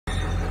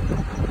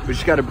We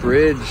just got a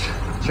bridge.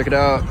 Check it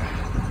out.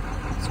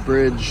 It's a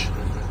bridge.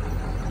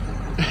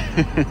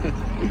 It's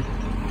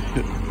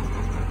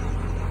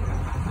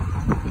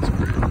a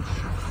bridge.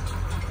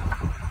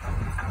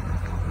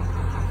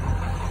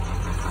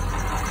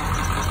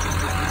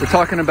 We're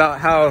talking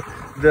about how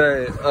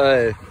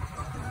the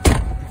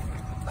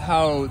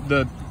power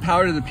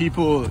to the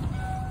people,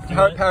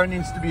 power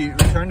needs to be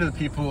returned to the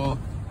people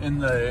in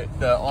the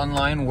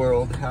online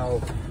world. How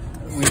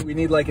we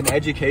need like an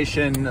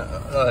education,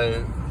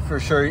 for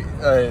sure.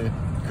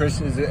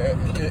 Chris is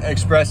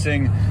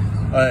expressing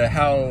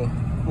how,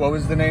 what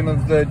was the name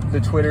of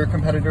the Twitter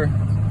competitor?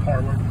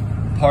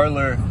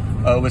 Parler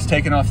was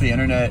taken off the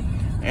internet,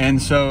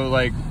 and so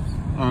like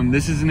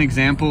this is an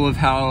example of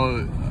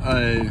how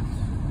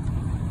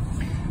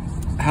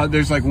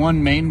there's like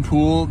one main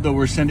pool that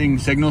we're sending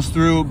signals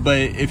through, but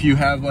if you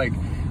have like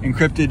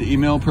encrypted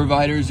email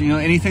providers, you know,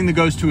 anything that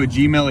goes to a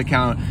Gmail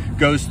account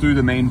goes through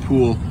the main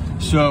pool.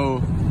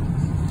 So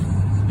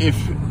if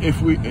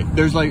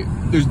there's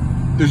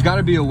got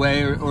to be a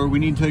way, or we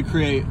need to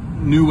create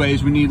new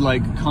ways. We need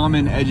like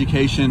common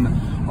education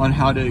on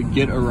how to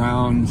get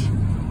around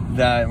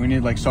that. We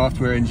need like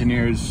software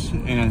engineers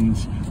and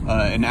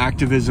an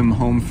activism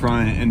home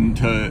front, and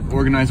to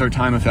organize our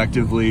time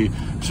effectively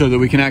so that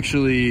we can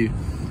actually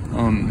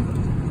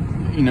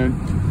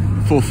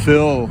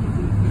fulfill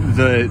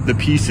the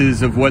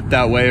pieces of what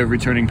that way of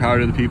returning power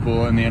to the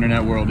people in the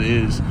internet world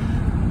is.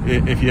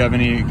 If you have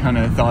any kind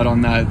of thought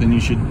on that, then you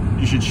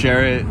should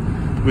share it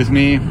with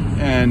me,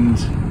 and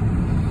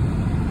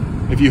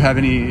if you have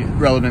any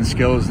relevant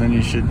skills, then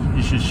you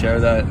should share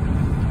that.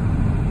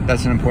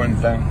 That's an important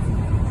thing.